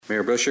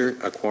Mayor Busher,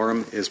 a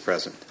quorum is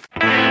present.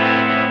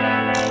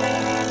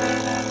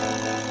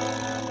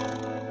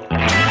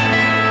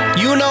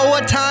 You know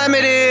what time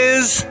it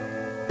is.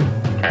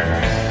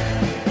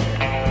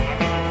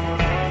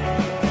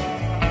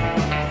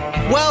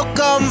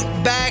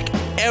 Welcome back,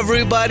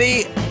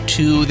 everybody,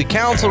 to the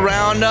Council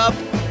Roundup.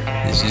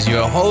 This is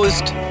your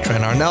host,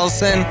 Trent R.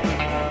 Nelson.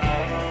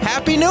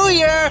 Happy New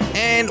Year!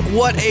 And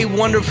what a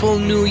wonderful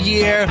new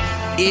year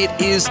it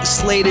is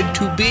slated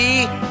to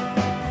be.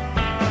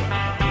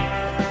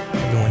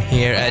 Everyone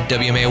here at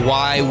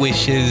WMAY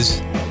wishes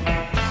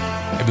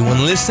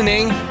everyone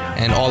listening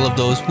and all of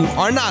those who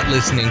are not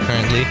listening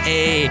currently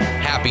a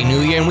Happy New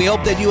Year. And we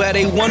hope that you had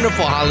a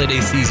wonderful holiday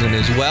season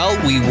as well.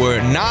 We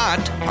were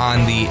not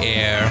on the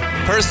air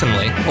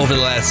personally over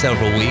the last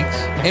several weeks,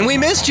 and we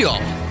missed you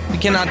all. We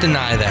cannot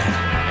deny that.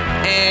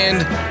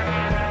 And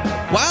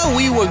while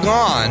we were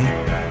gone,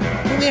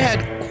 we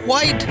had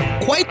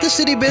quite the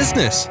city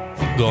business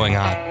going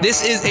on.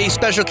 This is a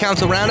special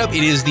council roundup.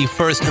 It is the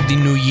first of the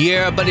new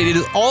year, but it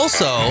is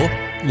also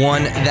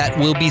one that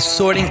will be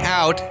sorting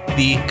out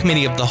the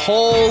Committee of the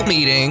Whole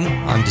meeting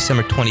on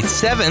December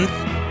 27th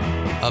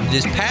of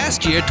this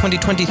past year,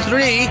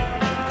 2023,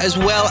 as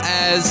well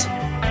as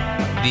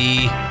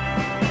the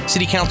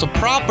City Council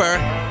proper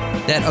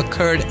that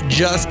occurred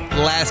just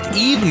last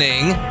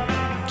evening,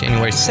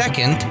 January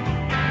 2nd.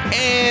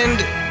 And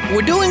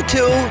we're doing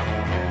two,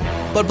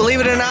 but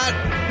believe it or not,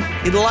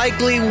 it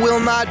likely will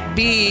not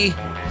be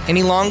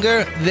any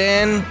longer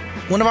than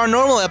one of our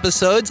normal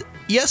episodes.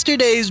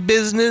 Yesterday's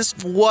business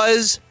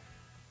was,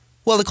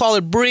 well, to call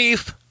it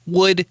brief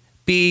would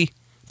be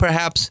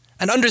perhaps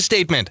an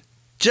understatement.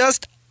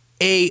 Just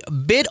a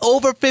bit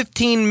over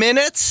 15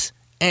 minutes,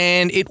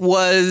 and it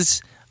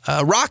was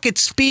rocket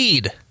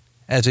speed,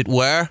 as it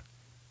were.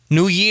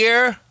 New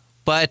year,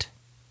 but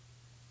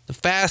the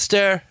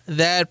faster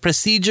that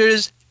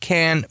procedures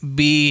can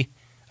be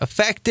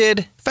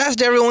affected,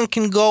 faster everyone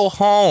can go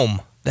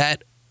home.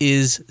 That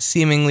is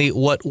seemingly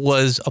what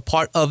was a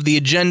part of the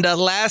agenda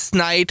last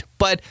night,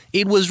 but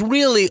it was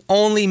really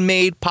only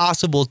made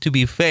possible, to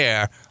be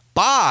fair,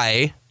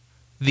 by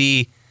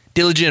the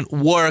diligent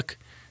work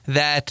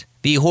that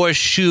the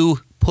Horseshoe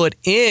put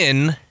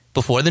in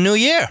before the new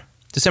year,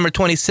 December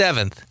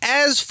 27th.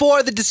 As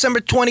for the December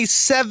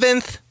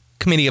 27th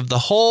Committee of the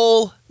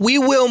Whole, we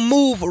will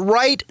move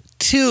right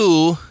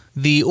to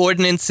the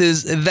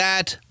ordinances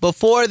that,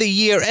 before the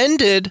year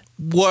ended,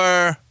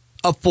 were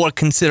up for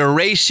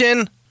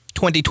consideration.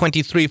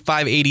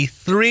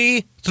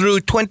 2023-583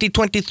 through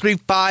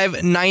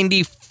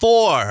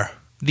 2023-594.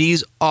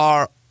 These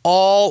are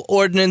all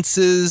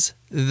ordinances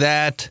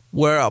that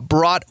were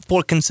brought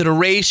for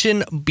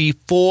consideration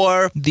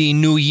before the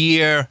new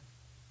year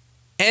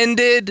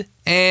ended.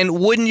 And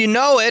wouldn't you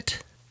know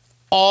it,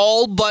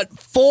 all but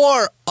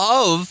 4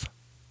 of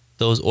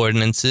those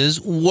ordinances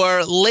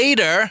were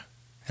later,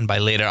 and by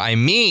later I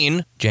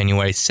mean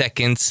January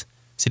 2nd's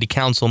City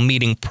Council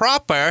meeting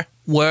proper,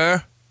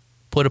 were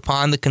put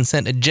upon the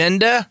consent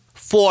agenda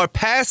for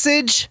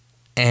passage,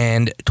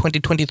 and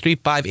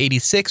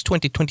 2023-586,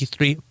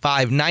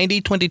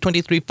 2023-590,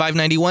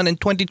 2023-591, and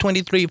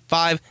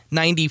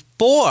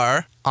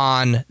 2023-594,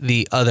 on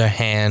the other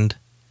hand,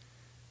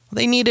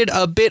 they needed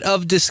a bit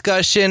of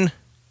discussion,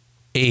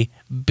 a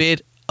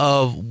bit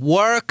of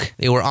work.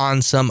 They were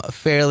on some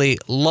fairly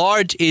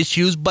large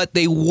issues, but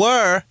they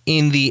were,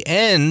 in the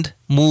end,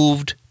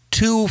 moved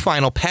to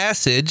final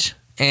passage,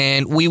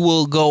 and we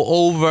will go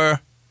over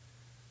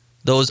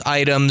those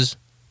items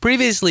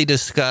previously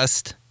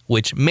discussed,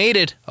 which made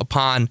it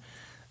upon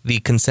the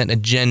consent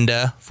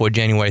agenda for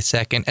January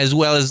 2nd, as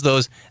well as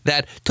those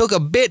that took a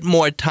bit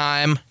more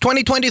time.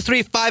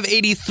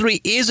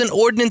 2023-583 is an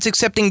ordinance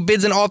accepting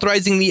bids and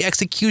authorizing the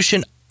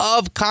execution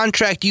of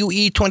Contract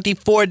UE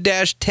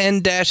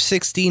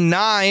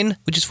 24-10-69,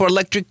 which is for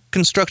electric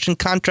construction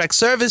contract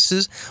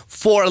services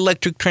for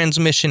Electric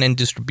Transmission and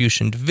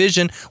Distribution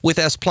Division with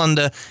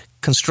Esplunda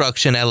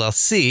Construction,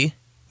 LLC,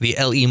 the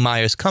L.E.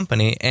 Myers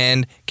Company,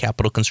 and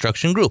Capital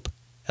Construction Group,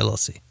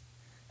 LLC,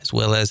 as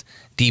well as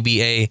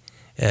DBA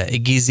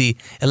Igizi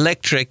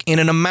Electric, in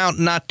an amount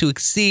not to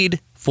exceed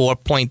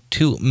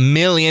 $4.2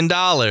 million.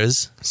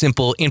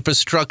 Simple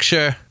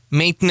infrastructure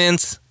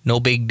maintenance, no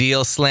big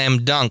deal,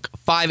 slam dunk.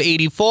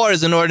 584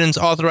 is an ordinance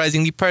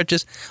authorizing the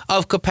purchase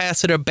of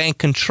capacitor bank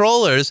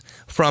controllers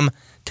from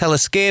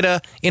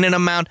Telescada in an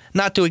amount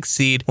not to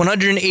exceed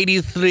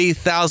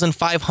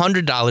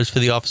 $183,500 for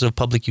the Office of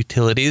Public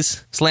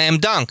Utilities. Slam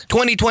dunk.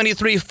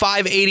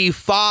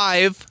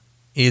 2023-585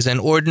 is an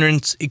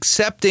ordinance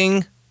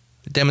accepting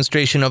the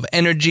demonstration of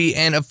energy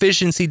and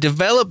efficiency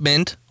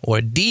development,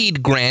 or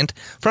DEED grant,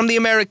 from the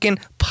American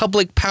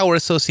Public Power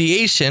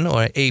Association,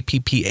 or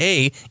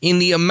APPA, in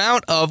the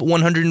amount of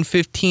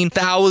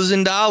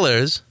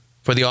 $115,000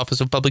 for the Office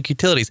of Public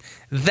Utilities.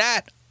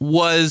 That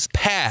was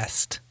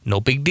passed. No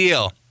big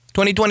deal.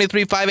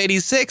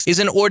 2023-586 is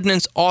an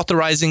ordinance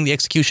authorizing the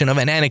execution of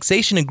an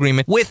annexation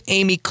agreement with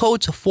Amy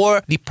Coates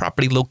for the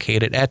property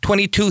located at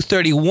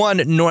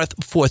 2231 North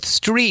 4th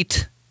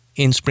Street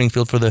in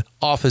Springfield for the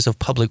Office of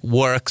Public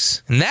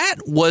Works. And that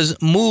was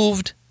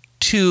moved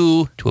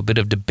to a bit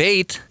of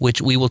debate,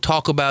 which we will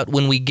talk about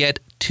when we get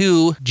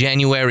to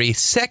January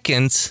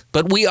 2nd.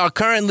 But we are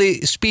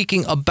currently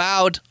speaking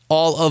about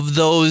all of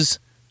those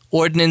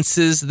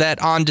ordinances that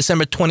on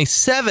December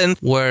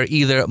 27th were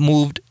either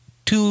moved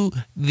to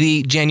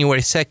the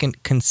January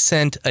 2nd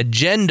consent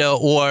agenda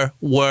or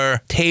were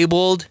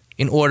tabled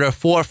in order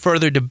for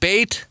further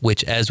debate,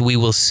 which, as we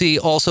will see,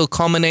 also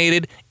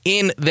culminated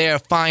in their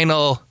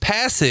final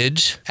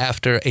passage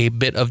after a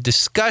bit of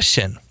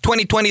discussion.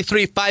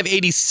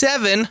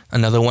 2023-587,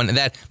 another one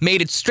that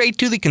made it straight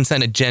to the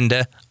consent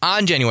agenda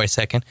on January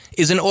 2nd,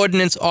 is an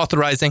ordinance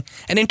authorizing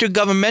an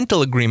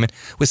intergovernmental agreement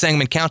with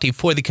Sangamon County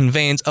for the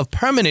conveyance of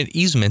permanent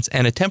easements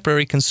and a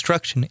temporary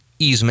construction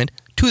easement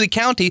to the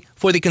county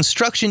for the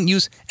construction,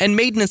 use, and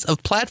maintenance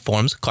of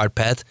platforms, cart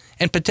paths,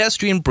 and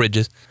pedestrian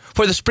bridges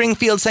for the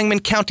Springfield-Sangamon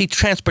County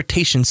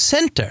Transportation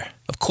Center.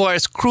 Of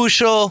course,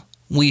 crucial,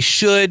 we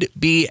should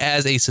be,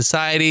 as a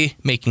society,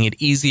 making it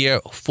easier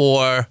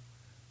for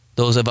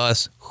those of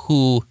us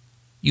who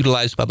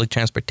utilize public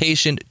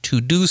transportation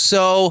to do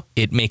so.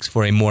 It makes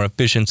for a more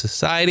efficient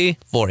society,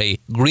 for a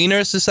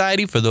greener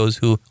society, for those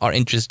who are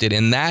interested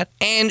in that.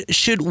 And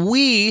should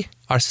we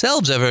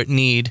ourselves ever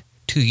need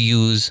to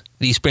use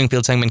the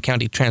Springfield-Sangamon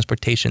County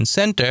Transportation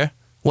Center,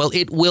 well,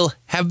 it will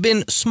have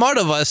been smart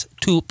of us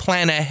to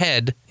plan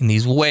ahead in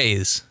these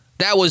ways.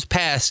 That was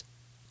passed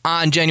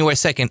on January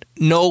 2nd.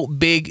 No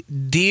big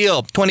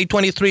deal.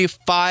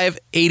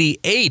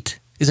 2023-588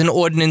 is an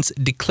ordinance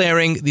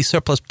declaring the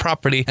surplus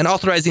property and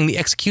authorizing the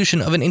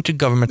execution of an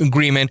intergovernmental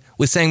agreement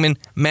with Sangamon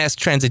Mass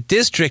Transit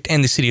District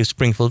and the City of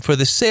Springfield for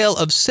the sale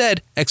of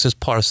said excess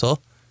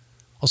parcel,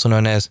 also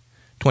known as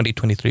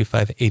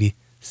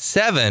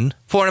 2023-587,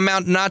 for an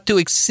amount not to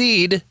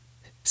exceed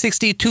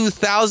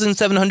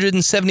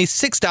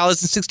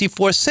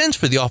 $62,776.64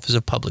 for the Office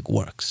of Public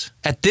Works.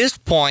 At this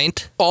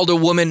point,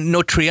 Alderwoman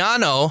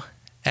Notriano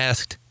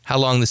asked how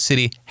long the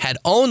city had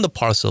owned the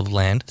parcel of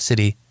land. The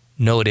city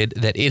noted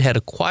that it had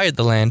acquired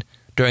the land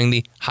during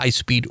the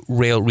high-speed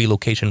rail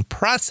relocation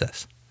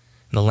process.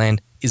 And the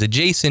land is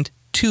adjacent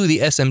to the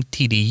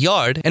SMTD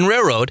yard and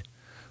railroad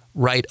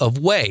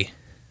right-of-way.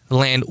 The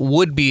land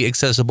would be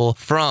accessible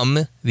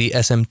from the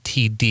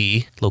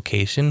SMTD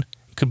location,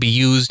 could be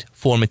used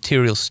for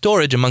material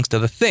storage, amongst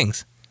other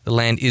things. The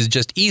land is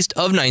just east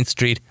of 9th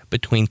Street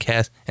between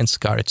Cass and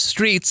Scarlett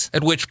Streets,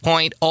 at which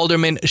point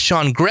Alderman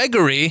Sean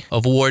Gregory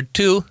of Ward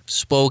 2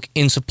 spoke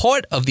in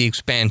support of the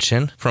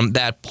expansion. From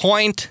that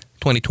point,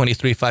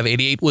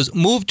 2023-588 was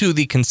moved to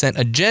the consent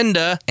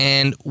agenda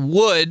and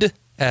would,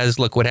 as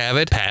luck would have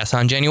it, pass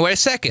on January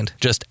 2nd,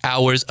 just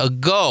hours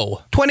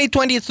ago.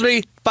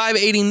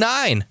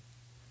 2023-589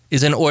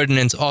 is an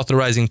ordinance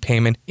authorizing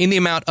payment in the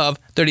amount of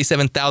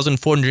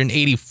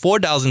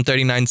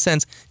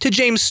 $37,484.39 to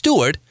James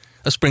Stewart,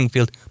 a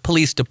Springfield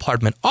Police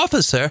Department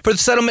officer, for the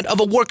settlement of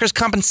a workers'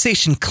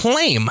 compensation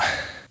claim.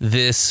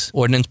 This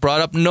ordinance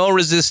brought up no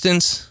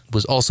resistance,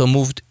 was also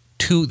moved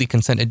to the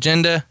consent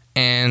agenda,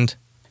 and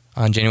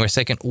on January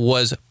 2nd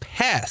was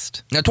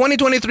passed. Now,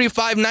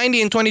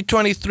 2023-590 and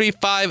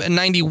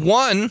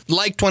 2023-591,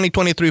 like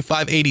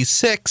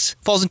 2023-586,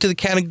 falls into the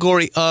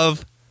category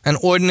of an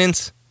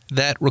ordinance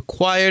that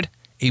required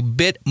a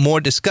bit more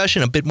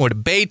discussion, a bit more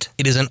debate.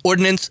 It is an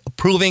ordinance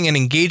approving an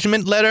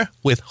engagement letter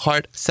with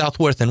Hart,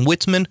 Southworth, and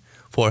Witzman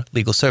for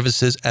legal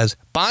services as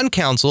bond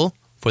counsel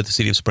for the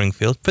City of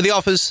Springfield for the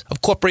Office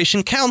of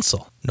Corporation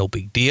Counsel. No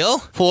big deal,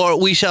 for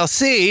we shall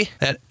see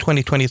that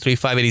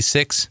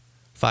 2023-586,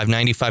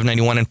 590,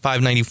 591, and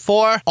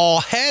 594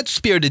 all had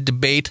spirited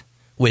debate,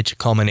 which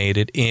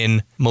culminated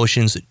in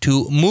motions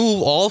to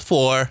move all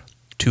four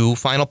to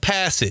final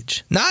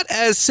passage. Not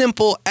as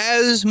simple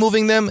as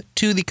moving them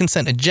to the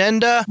consent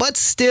agenda, but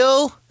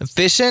still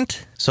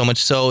efficient. So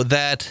much so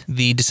that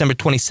the December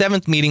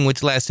 27th meeting,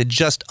 which lasted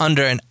just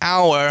under an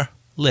hour,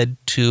 led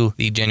to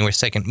the January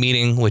 2nd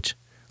meeting, which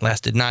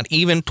lasted not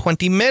even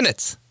 20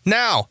 minutes.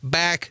 Now,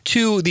 back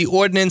to the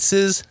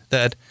ordinances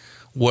that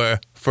were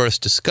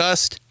first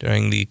discussed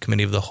during the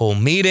Committee of the Whole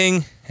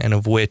meeting, and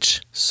of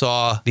which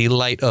saw the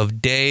light of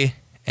day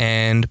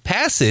and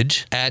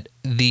passage at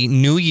the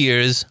New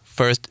Year's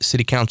first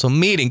City Council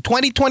meeting.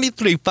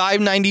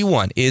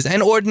 2023-591 is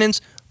an ordinance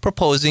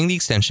proposing the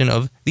extension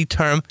of the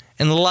term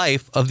and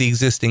life of the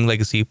existing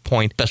Legacy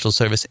Point Special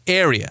Service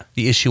Area,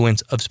 the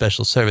issuance of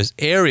Special Service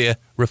Area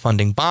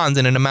refunding bonds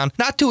in an amount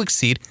not to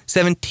exceed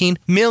 $17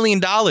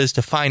 million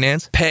to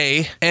finance,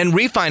 pay, and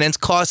refinance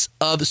costs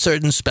of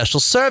certain special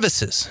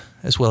services,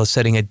 as well as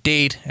setting a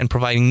date and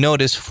providing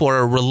notice for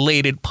a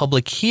related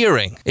public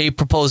hearing. A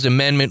proposed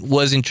amendment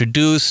was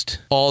introduced.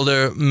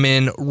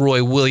 Alderman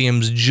Roy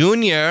Williams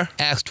Jr.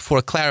 asked for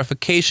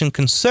clarification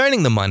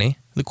concerning the money.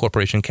 The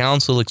Corporation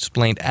Counsel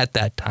explained at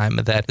that time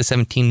that the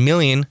 $17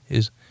 million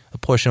is a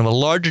portion of a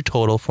larger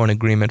total for an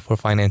agreement for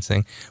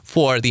financing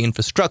for the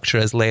infrastructure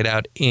as laid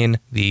out in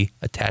the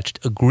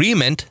attached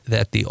agreement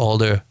that the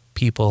Alder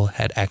people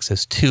had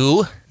access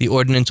to. The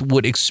ordinance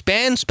would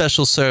expand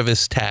special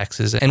service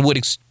taxes and would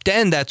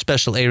extend that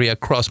special area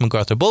across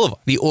MacArthur Boulevard.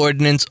 The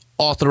ordinance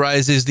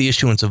authorizes the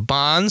issuance of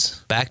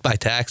bonds backed by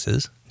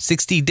taxes.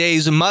 60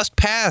 days must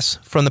pass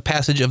from the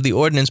passage of the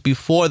ordinance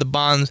before the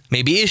bonds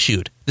may be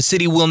issued. The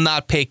city will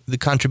not pay the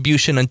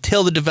contribution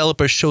until the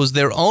developer shows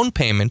their own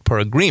payment per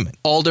agreement.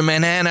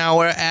 Alderman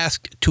Hanauer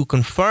asked to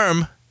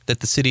confirm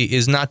that the city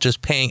is not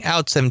just paying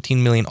out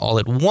 $17 million all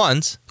at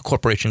once. The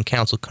Corporation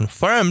Council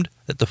confirmed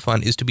that the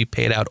fund is to be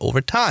paid out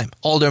over time.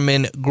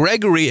 Alderman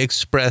Gregory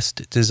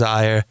expressed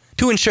desire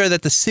to ensure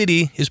that the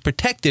city is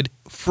protected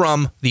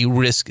from the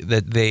risk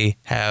that they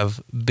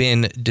have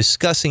been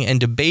discussing and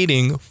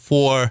debating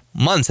for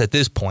months at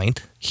this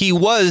point. He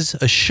was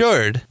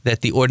assured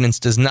that the ordinance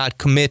does not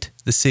commit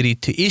the city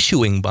to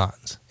issuing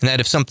bonds, and that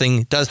if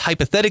something does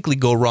hypothetically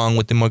go wrong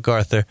with the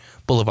MacArthur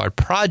Boulevard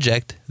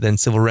project, then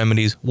civil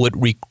remedies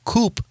would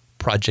recoup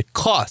project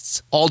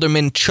costs.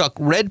 Alderman Chuck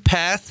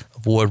Redpath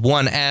of Ward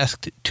 1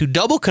 asked to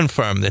double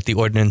confirm that the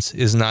ordinance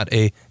is not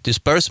a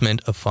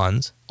disbursement of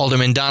funds.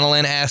 Alderman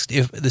Donnellan asked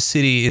if the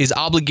city is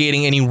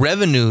obligating any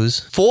revenues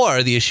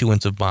for the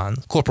issuance of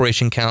bonds.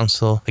 Corporation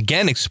Council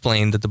again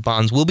explained that the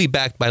bonds will be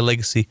backed by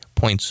Legacy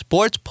Point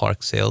Sports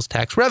Park sales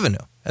tax revenue,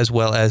 as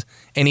well as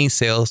any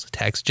sales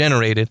tax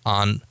generated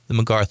on the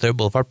MacArthur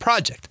Boulevard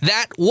project.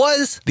 That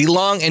was the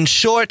long and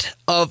short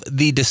of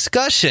the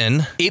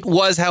discussion. It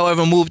was,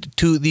 however, moved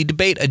to the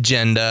debate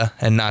agenda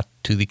and not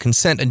to the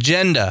consent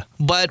agenda.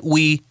 But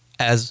we,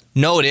 as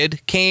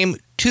noted, came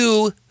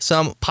to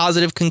some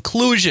positive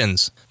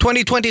conclusions.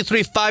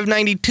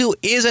 2023-592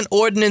 is an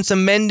ordinance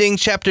amending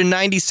Chapter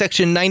 90,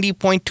 Section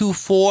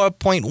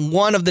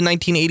 90.24.1 of the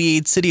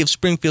 1988 City of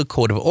Springfield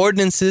Code of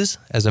Ordinances,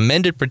 as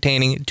amended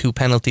pertaining to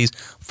penalties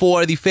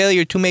for the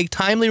failure to make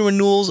timely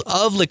renewals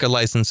of liquor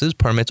licenses,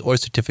 permits, or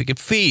certificate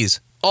fees.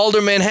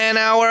 Alderman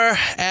Hanauer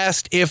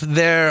asked if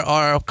there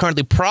are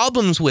currently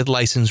problems with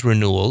license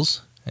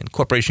renewals, and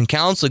Corporation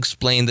Council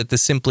explained that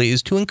this simply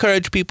is to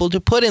encourage people to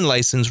put in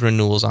license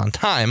renewals on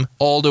time.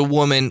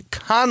 Alderwoman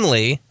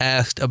Conley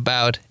asked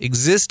about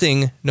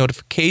existing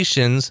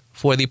notifications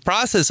for the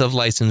process of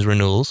license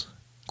renewals.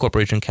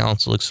 Corporation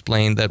Council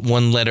explained that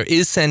one letter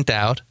is sent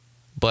out,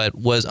 but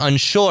was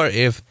unsure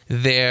if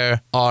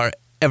there are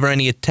ever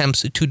any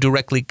attempts to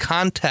directly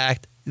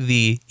contact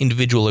the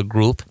individual or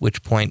group, at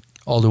which point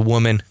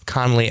Alderwoman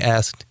Conley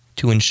asked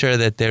to ensure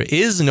that there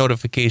is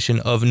notification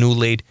of new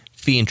late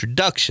fee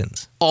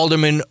introductions.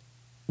 Alderman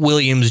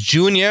Williams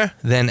Jr.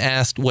 then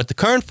asked what the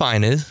current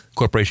fine is.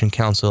 Corporation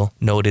Council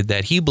noted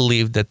that he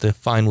believed that the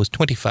fine was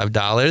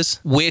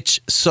 $25,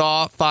 which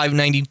saw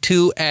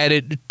 592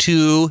 added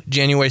to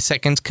January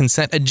 2nd's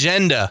consent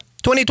agenda.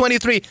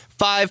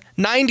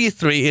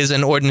 2023-593 is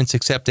an ordinance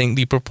accepting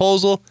the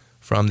proposal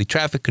from the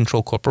Traffic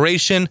Control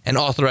Corporation and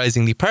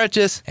authorizing the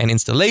purchase and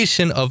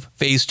installation of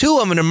Phase 2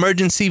 of an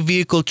emergency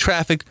vehicle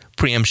traffic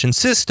preemption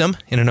system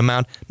in an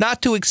amount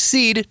not to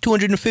exceed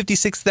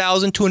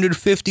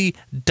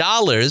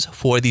 $256,250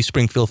 for the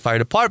Springfield Fire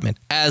Department.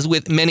 As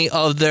with many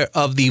other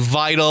of the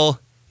vital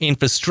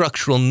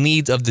infrastructural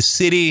needs of the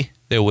city,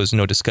 there was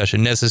no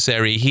discussion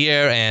necessary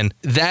here, and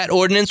that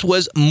ordinance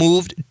was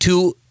moved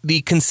to the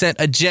consent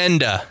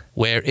agenda,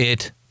 where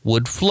it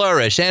would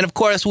flourish. And of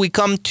course, we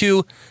come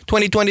to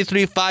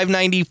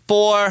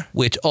 2023-594,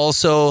 which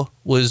also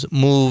was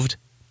moved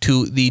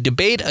to the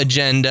debate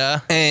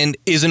agenda and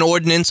is an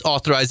ordinance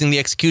authorizing the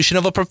execution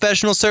of a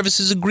professional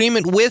services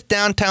agreement with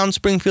Downtown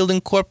Springfield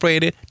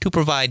Incorporated to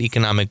provide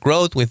economic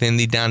growth within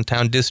the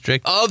downtown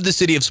district of the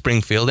city of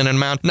Springfield in an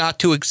amount not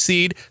to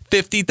exceed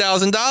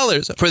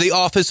 $50,000 for the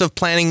Office of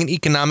Planning and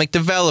Economic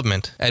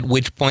Development. At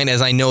which point,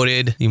 as I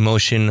noted, the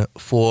motion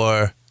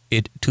for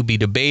it to be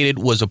debated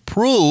was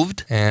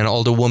approved, and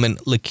Alderwoman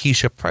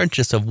Lakeisha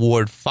Purchase of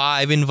Ward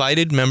 5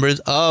 invited members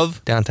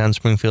of Downtown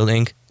Springfield,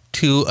 Inc.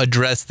 to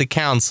address the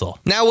council.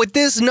 Now, with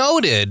this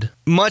noted,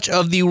 much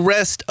of the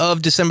rest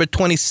of December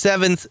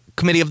 27th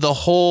Committee of the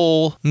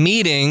Whole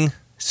meeting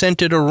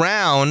centered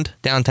around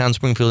Downtown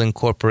Springfield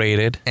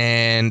Incorporated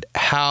and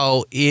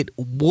how it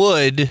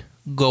would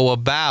go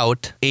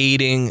about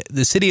aiding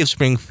the city of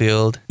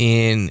Springfield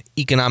in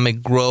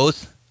economic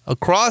growth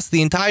across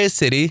the entire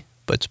city,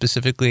 but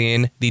specifically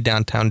in the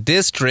downtown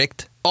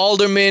district.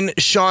 Alderman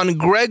Sean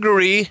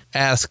Gregory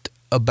asked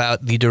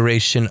about the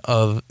duration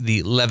of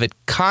the Levitt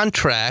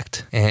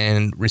contract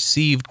and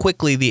received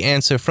quickly the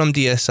answer from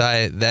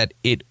DSI that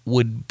it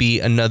would be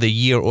another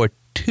year or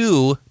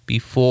two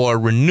before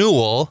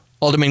renewal.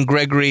 Alderman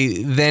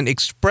Gregory then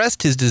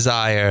expressed his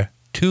desire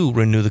to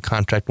renew the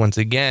contract once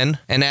again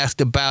and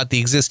asked about the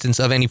existence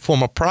of any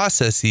formal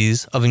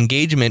processes of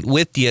engagement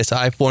with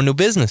DSI for new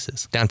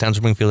businesses. Downtown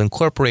Springfield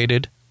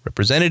Incorporated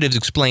representatives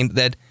explained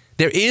that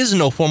there is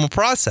no formal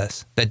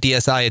process, that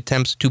DSI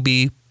attempts to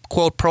be,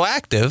 quote,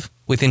 proactive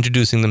with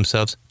introducing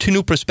themselves to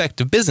new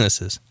prospective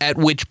businesses. At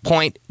which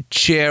point,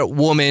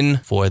 chairwoman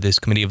for this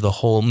Committee of the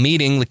Whole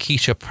meeting,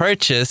 Lakeisha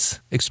Purchase,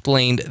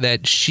 explained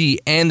that she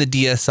and the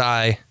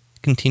DSI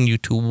continue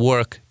to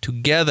work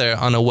together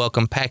on a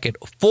welcome packet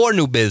for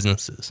new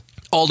businesses.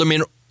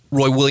 Alderman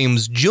Roy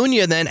Williams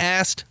Jr. then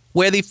asked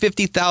where the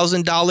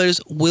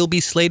 $50,000 will be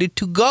slated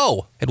to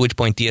go, at which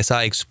point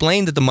DSI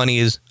explained that the money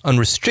is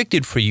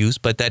unrestricted for use,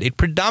 but that it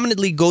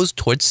predominantly goes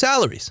towards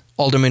salaries.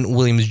 Alderman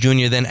Williams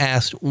Jr. then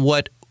asked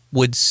what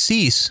would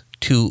cease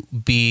to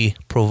be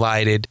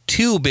provided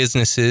to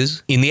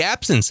businesses in the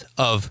absence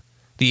of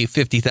the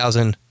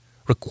 $50,000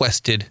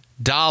 requested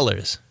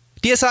dollars.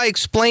 DSI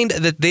explained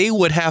that they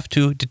would have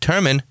to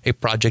determine a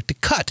project to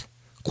cut.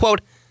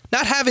 Quote,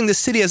 not having the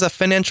city as a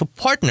financial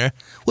partner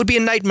would be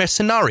a nightmare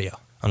scenario,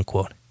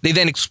 unquote. They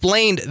then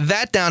explained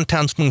that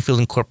Downtown Springfield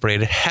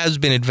Incorporated has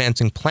been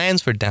advancing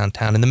plans for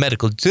downtown and the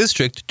medical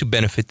district to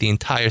benefit the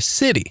entire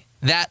city.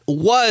 That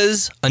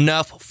was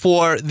enough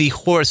for the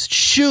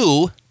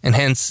horseshoe, and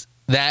hence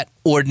that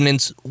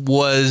ordinance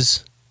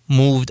was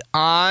moved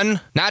on,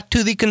 not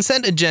to the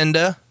consent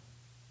agenda,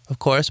 of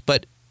course,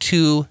 but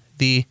to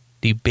the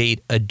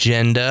debate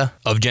agenda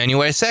of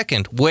January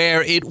 2nd,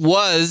 where it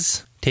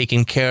was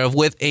taken care of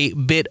with a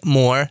bit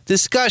more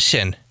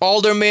discussion.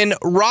 Alderman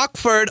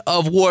Rockford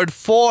of Ward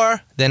 4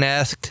 then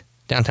asked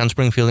Downtown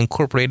Springfield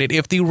Incorporated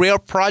if the rail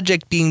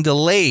project being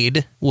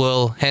delayed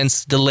will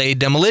hence delay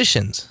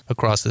demolitions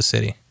across the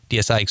city.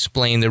 DSI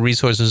explained the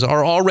resources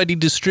are already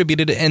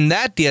distributed and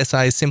that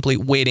DSI is simply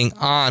waiting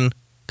on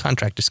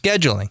contractor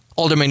scheduling.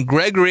 Alderman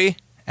Gregory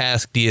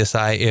asked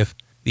DSI if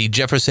the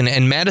Jefferson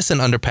and Madison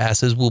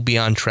underpasses will be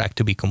on track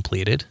to be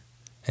completed,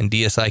 and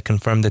DSI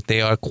confirmed that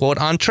they are, quote,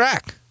 on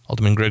track.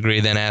 Alderman Gregory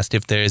then asked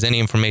if there is any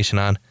information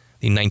on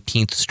the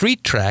 19th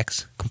Street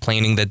tracks,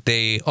 complaining that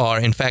they are,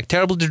 in fact,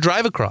 terrible to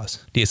drive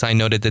across. DSI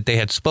noted that they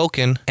had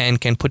spoken and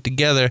can put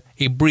together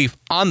a brief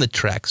on the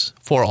tracks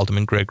for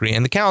Alderman Gregory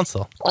and the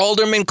council.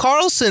 Alderman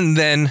Carlson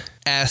then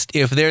asked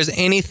if there's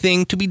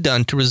anything to be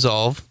done to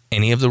resolve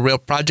any of the rail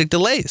project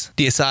delays.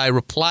 DSI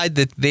replied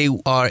that they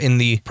are in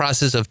the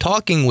process of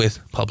talking with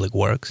Public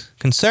Works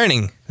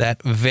concerning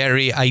that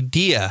very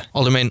idea.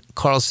 Alderman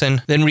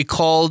Carlson then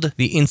recalled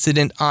the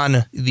incident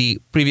on the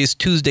previous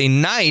Tuesday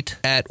night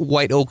at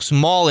White Oaks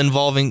Mall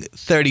involving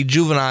 30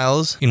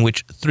 juveniles, in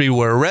which 3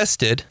 were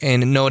arrested,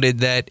 and noted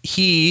that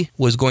he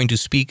was going to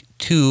speak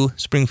to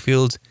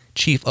Springfield's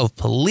chief of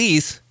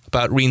police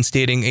about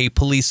reinstating a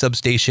police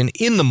substation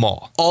in the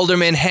mall.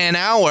 Alderman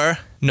Hanauer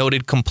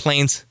noted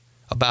complaints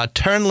about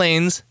turn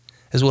lanes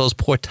as well as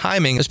poor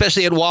timing,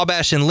 especially at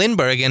Wabash and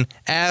Lindbergh, and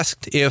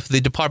asked if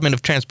the Department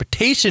of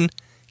Transportation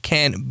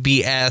can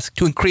be asked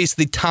to increase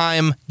the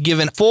time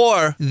given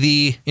for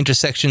the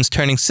intersections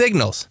turning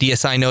signals.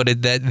 DSI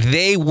noted that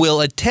they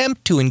will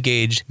attempt to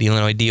engage the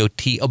Illinois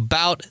DOT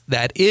about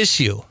that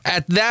issue.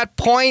 At that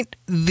point,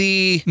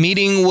 the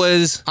meeting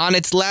was on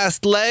its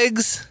last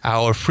legs.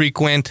 Our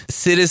frequent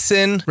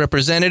citizen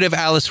representative,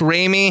 Alice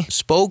Ramey,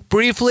 spoke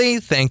briefly,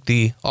 thanked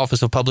the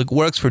Office of Public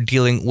Works for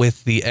dealing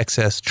with the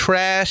excess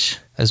trash,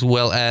 as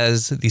well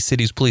as the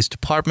city's police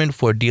department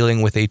for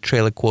dealing with a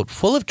trailer, quote,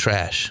 full of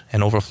trash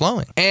and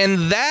overflowing.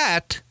 And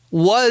that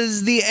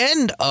was the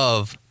end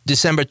of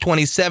December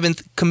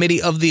 27th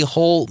Committee of the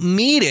Whole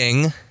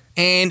meeting.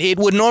 And it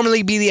would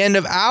normally be the end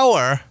of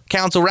our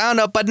council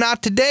roundup, but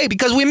not today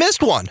because we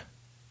missed one,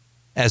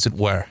 as it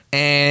were.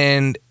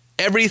 And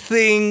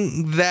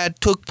everything that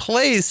took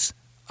place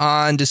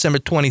on December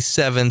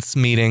 27th's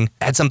meeting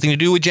had something to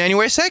do with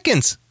January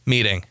 2nd's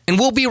meeting. And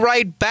we'll be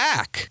right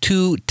back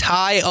to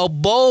tie a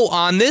bow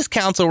on this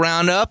council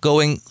roundup,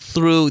 going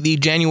through the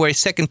January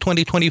 2nd,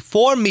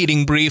 2024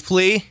 meeting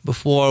briefly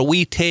before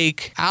we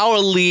take our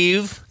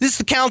leave. This is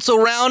the council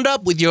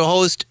roundup with your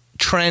host,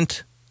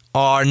 Trent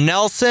R.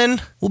 Nelson.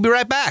 We'll be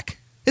right back.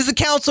 This is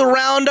the council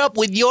roundup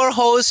with your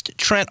host,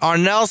 Trent R.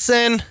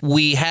 Nelson.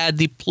 We had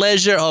the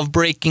pleasure of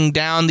breaking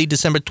down the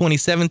December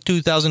 27th,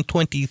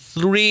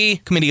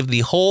 2023 Committee of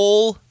the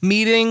Whole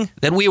meeting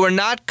that we were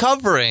not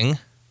covering.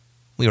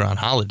 We were on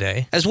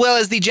holiday, as well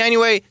as the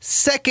January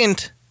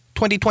 2nd,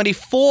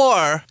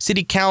 2024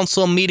 City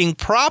Council meeting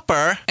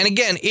proper. And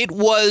again, it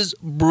was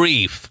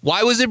brief.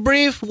 Why was it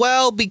brief?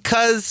 Well,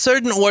 because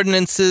certain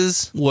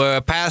ordinances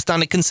were passed on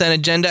the consent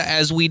agenda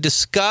as we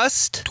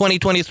discussed.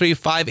 2023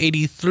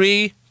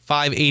 583,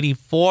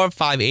 584,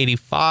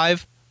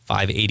 585,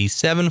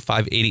 587,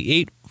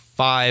 588,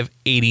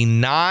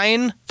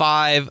 589,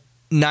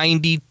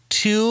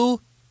 592,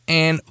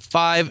 and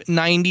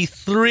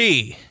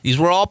 593. These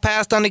were all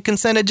passed on the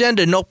consent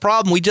agenda. No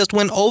problem. We just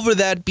went over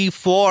that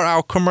before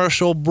our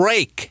commercial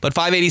break. But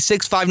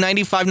 586,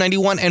 590,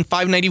 591, and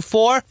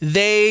 594,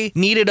 they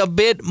needed a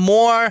bit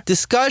more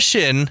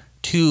discussion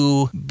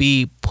to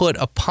be put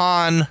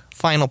upon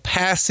final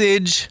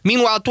passage.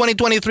 Meanwhile,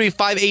 2023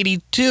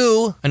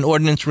 582, an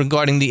ordinance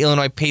regarding the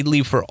Illinois Paid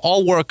Leave for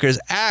All Workers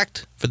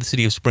Act for the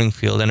City of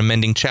Springfield and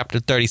amending Chapter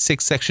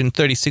 36, Section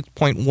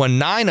 36.19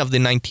 of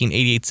the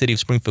 1988 City of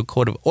Springfield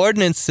Code of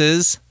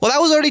Ordinances, well, that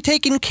was already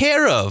taken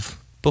care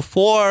of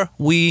before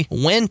we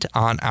went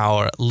on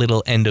our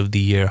little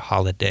end-of-the-year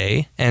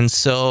holiday. And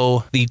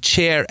so the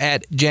chair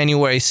at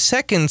January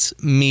 2nd's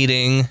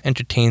meeting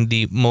entertained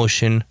the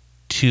motion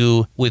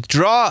to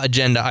withdraw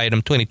agenda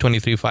item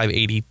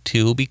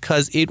 2023-582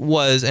 because it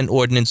was an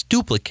ordinance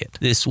duplicate.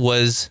 This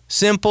was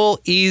simple,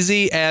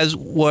 easy, as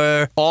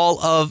were all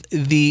of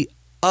the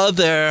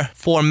other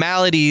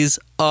formalities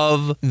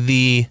of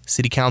the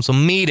City Council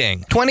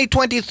meeting.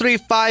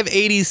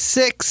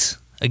 2023-586,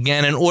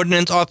 again, an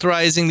ordinance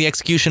authorizing the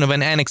execution of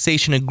an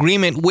annexation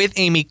agreement with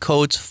Amy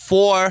Coates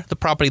for the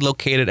property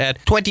located at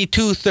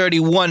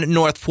 2231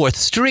 North 4th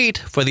Street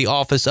for the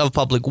Office of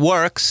Public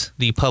Works.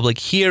 The public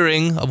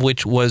hearing of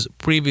which was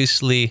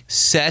previously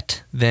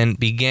set then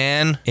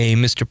began.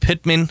 Mr.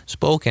 Pittman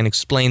spoke and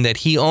explained that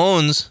he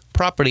owns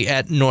property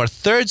at North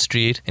 3rd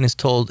Street and is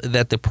told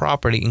that the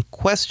property in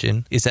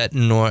question is at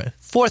North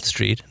 4th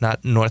Street,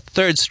 not North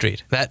 3rd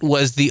Street. That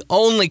was the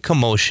only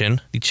commotion.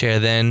 The chair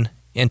then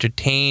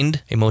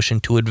entertained a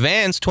motion to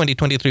advance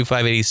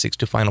 2023-586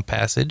 to final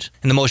passage,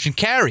 and the motion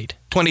carried.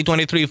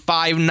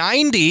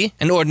 2023-590,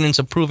 an ordinance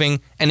approving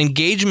an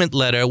engagement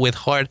letter with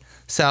Hart,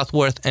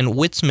 Southworth, and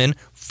Witzman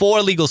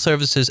for legal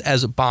services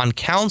as bond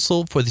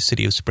counsel for the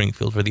City of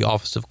Springfield for the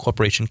Office of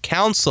Corporation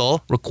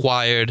Counsel,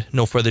 required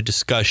no further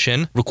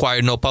discussion,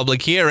 required no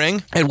public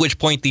hearing, at which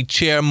point the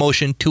chair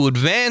motioned to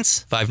advance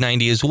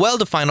 590 as well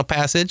to final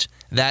passage.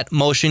 That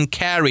motion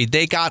carried.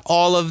 They got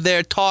all of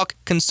their talk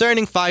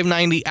concerning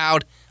 590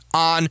 out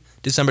on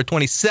December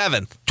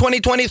 27th.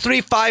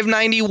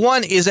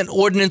 2023-591 is an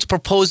ordinance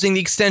proposing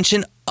the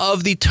extension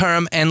of the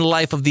term and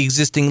life of the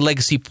existing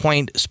Legacy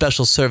Point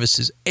Special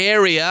Services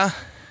Area,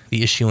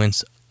 the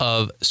issuance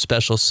of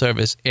Special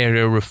Service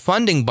Area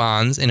refunding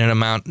bonds in an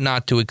amount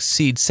not to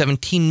exceed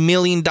 $17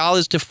 million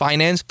to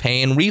finance,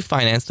 pay, and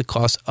refinance the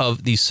cost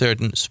of these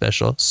certain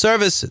special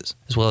services,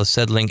 as well as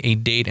settling a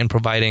date and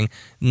providing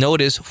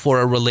notice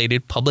for a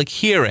related public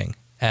hearing,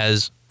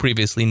 as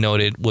previously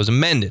noted, was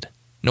amended.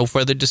 No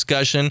further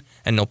discussion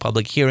and no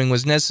public hearing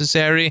was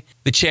necessary.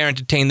 The chair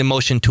entertained the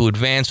motion to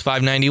advance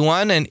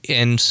 591,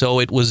 and so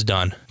it was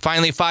done.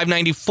 Finally,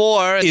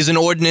 594 is an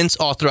ordinance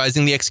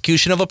authorizing the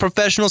execution of a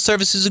professional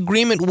services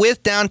agreement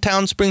with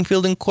Downtown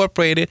Springfield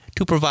Incorporated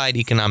to provide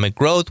economic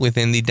growth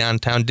within the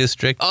downtown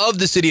district of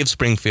the City of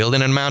Springfield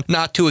in an amount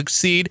not to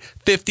exceed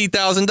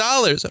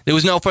 $50,000. There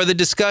was no further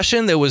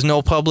discussion. There was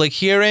no public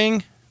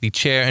hearing. The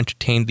chair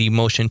entertained the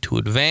motion to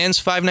advance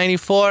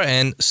 594,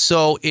 and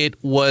so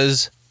it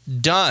was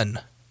done.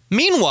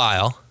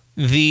 Meanwhile,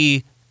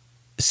 the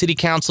City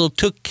Council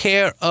took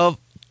care of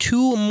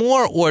two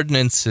more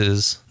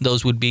ordinances.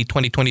 Those would be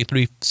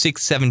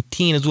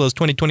 2023-617 as well as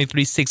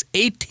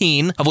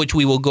 2023-618, of which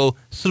we will go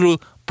through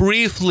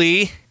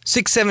briefly.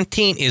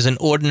 617 is an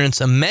ordinance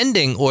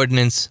amending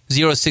Ordinance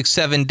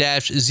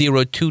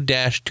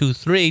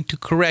 067-02-23 to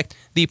correct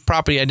the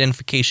property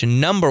identification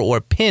number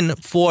or PIN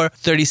for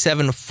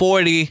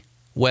 3740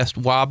 West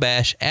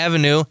Wabash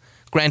Avenue,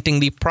 granting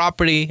the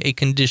property a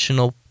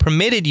conditional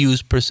permitted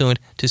use pursuant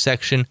to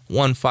Section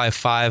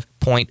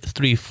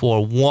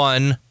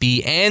 155.341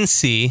 B and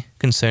C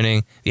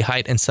concerning the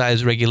height and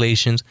size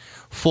regulations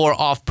for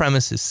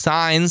off-premises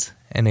signs,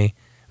 and a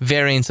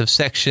variance of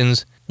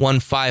Sections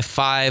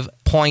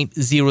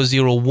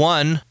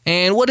 155.001.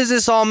 And what does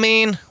this all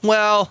mean?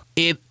 Well,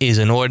 it is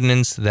an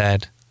ordinance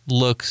that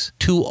looks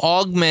to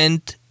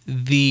augment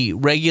the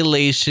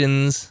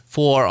regulations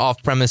for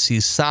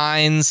off-premises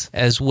signs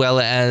as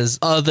well as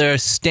other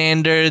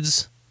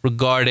standards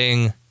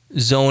regarding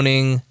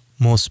zoning,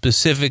 most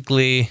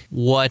specifically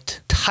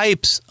what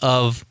types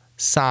of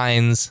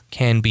signs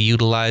can be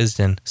utilized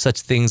and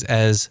such things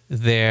as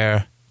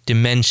their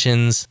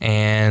dimensions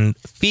and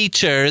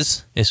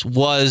features. This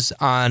was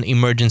on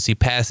emergency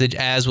passage,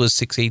 as was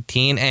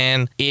 618,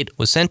 and it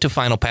was sent to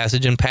final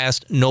passage and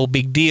passed no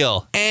big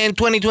deal. And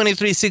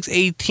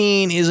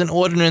 2023-618 is an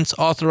ordinance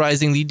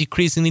authorizing the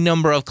decrease in the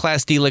number of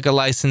Class D liquor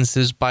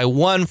licenses by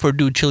one for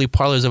Do Chili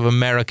Parlors of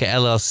America,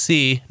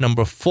 LLC,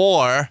 number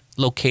 4,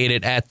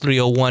 located at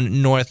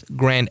 301 North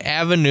Grand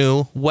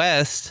Avenue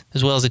West,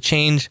 as well as a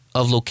change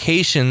of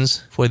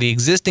locations for the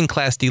existing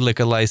Class D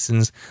liquor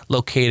license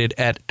located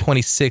at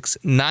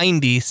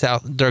 2690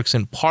 South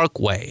Dirksen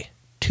Parkway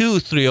to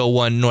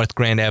 301 North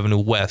Grand Avenue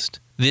West.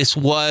 This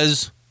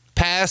was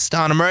passed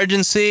on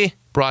emergency,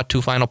 brought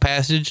to final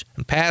passage,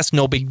 and passed,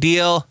 no big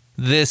deal.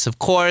 This, of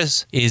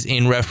course, is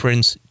in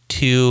reference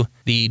to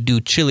the Do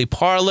Chili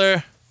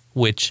Parlor,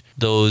 which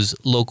those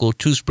local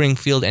to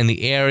Springfield and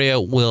the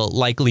area will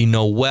likely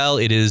know well.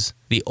 It is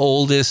the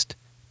oldest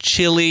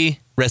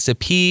chili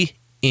recipe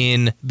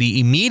in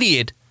the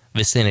immediate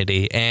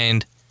vicinity.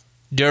 And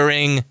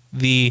during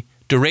the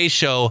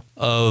derecho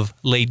of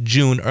late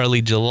June,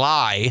 early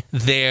July,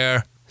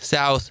 their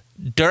South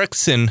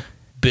Dirksen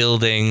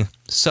building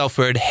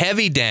suffered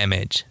heavy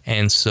damage.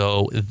 And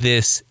so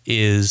this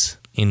is,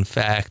 in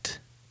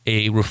fact,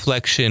 a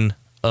reflection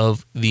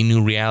of the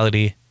new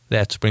reality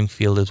that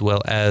Springfield, as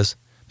well as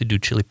the Do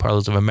Chili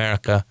Parlors of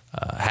America,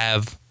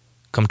 have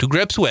come to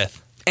grips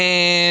with.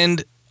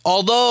 And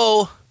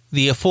although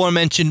the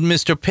aforementioned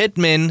Mr.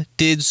 Pittman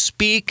did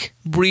speak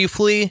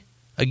briefly,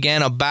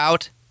 again,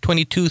 about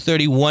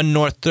 2231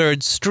 North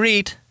 3rd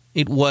Street,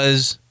 it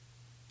was,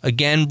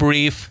 again,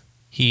 brief.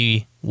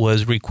 He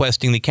was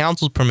requesting the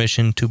council's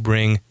permission to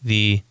bring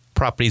the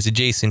properties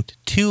adjacent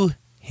to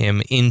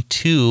him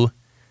into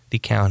the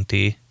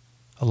county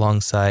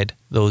alongside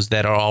those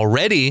that are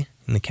already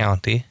in the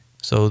county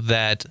so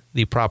that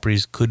the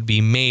properties could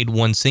be made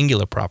one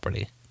singular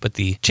property. But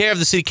the chair of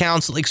the city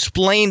council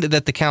explained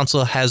that the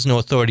council has no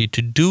authority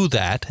to do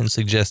that and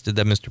suggested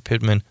that Mr.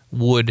 Pittman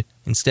would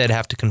instead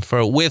have to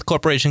confer with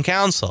Corporation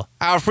Counsel.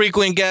 Our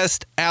frequent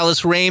guest,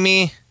 Alice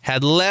Ramey,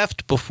 had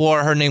left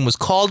before her name was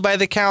called by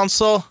the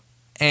council,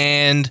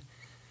 and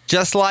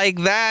just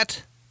like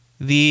that,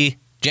 the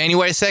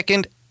January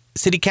 2nd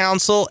city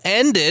council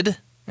ended.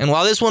 And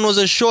while this one was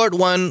a short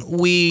one,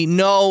 we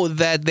know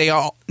that they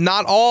are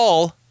not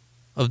all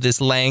of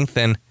this length,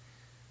 and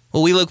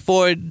we look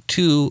forward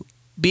to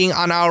being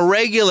on our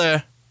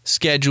regular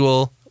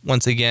schedule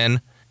once again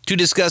to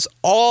discuss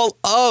all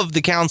of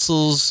the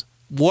council's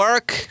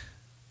work,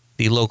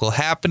 the local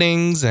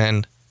happenings,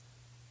 and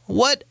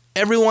what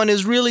everyone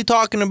is really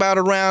talking about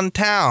around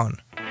town.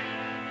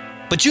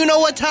 But you know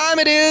what time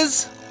it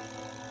is?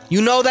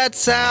 You know that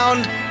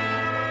sound?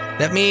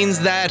 That means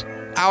that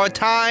our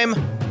time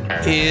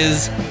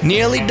is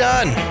nearly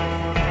done,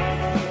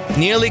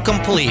 nearly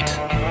complete.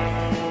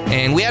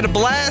 And we had a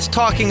blast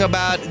talking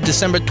about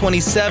December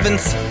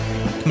 27th,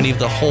 Committee of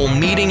the Whole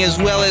meeting, as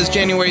well as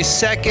January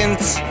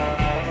 2nd's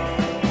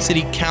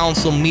City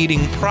Council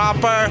meeting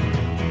proper.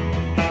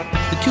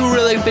 The two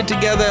really fit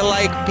together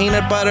like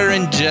peanut butter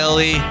and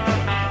jelly,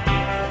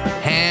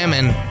 ham,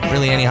 and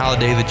really any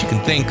holiday that you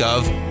can think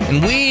of.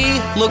 And we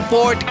look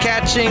forward to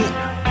catching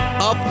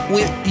up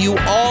with you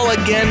all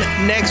again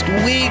next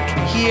week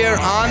here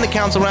on the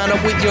Council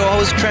Roundup with your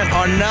host, Trent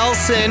R.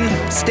 Nelson.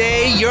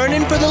 Stay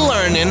yearning for the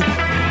learning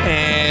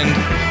and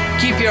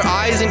keep your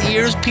eyes and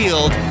ears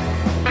peeled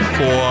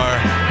for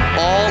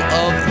all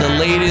of the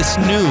latest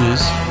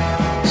news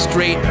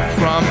straight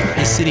from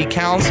the City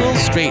Council,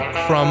 straight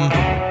from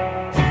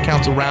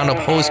Council Roundup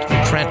host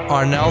Trent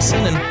R.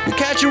 Nelson, and we'll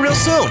catch you real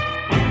soon.